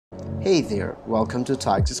Hey there, welcome to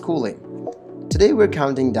Tigers Schooling. Today we're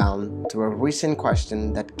counting down to a recent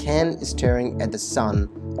question that can staring at the sun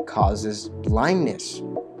causes blindness.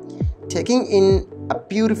 Taking in a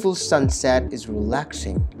beautiful sunset is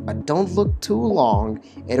relaxing, but don't look too long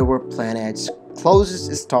at our planet's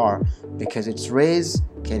closest star because its rays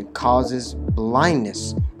can cause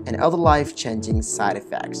blindness and other life-changing side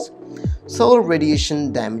effects. Solar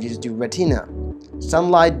radiation damages the retina.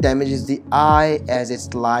 Sunlight damages the eye as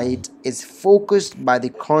its light is focused by the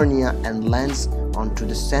cornea and lens onto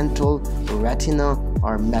the central retina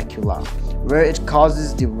or macula, where it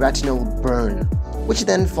causes the retinal burn, which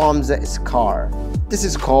then forms a scar. This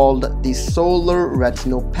is called the solar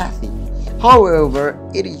retinopathy. However,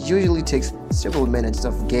 it usually takes several minutes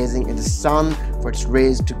of gazing at the sun for its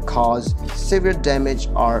rays to cause severe damage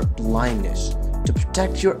or blindness. To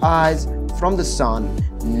protect your eyes from the sun,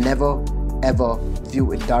 never ever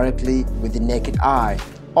view it directly with the naked eye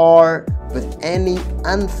or with any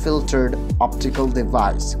unfiltered optical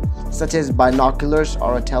device such as binoculars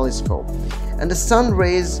or a telescope. And the sun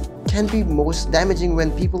rays can be most damaging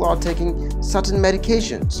when people are taking certain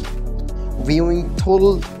medications. Viewing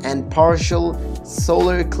total and partial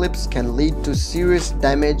solar eclipse can lead to serious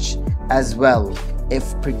damage as well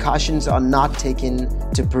if precautions are not taken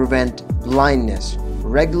to prevent blindness.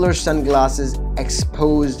 Regular sunglasses,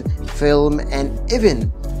 exposed film, and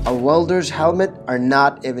even a welder's helmet are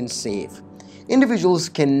not even safe. Individuals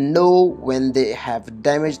can know when they have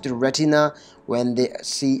damaged the retina when they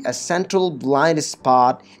see a central blind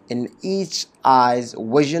spot in each eye's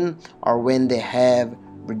vision or when they have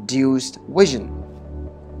reduced vision.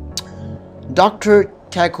 Dr.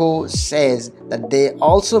 Kako says that they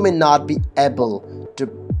also may not be able to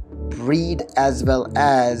read as well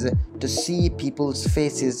as to see people's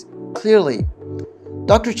faces clearly.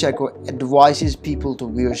 Dr. Cheko advises people to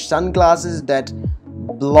wear sunglasses that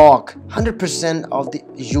block 100% of the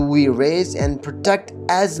UV rays and protect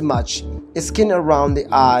as much skin around the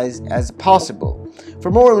eyes as possible. For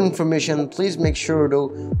more information, please make sure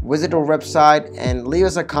to visit our website and leave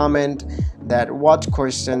us a comment that what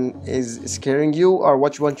question is scaring you or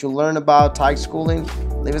what you want to learn about Tigers Schooling.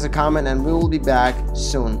 Leave us a comment and we will be back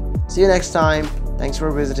soon. See you next time. Thanks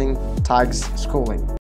for visiting Tigers Schooling.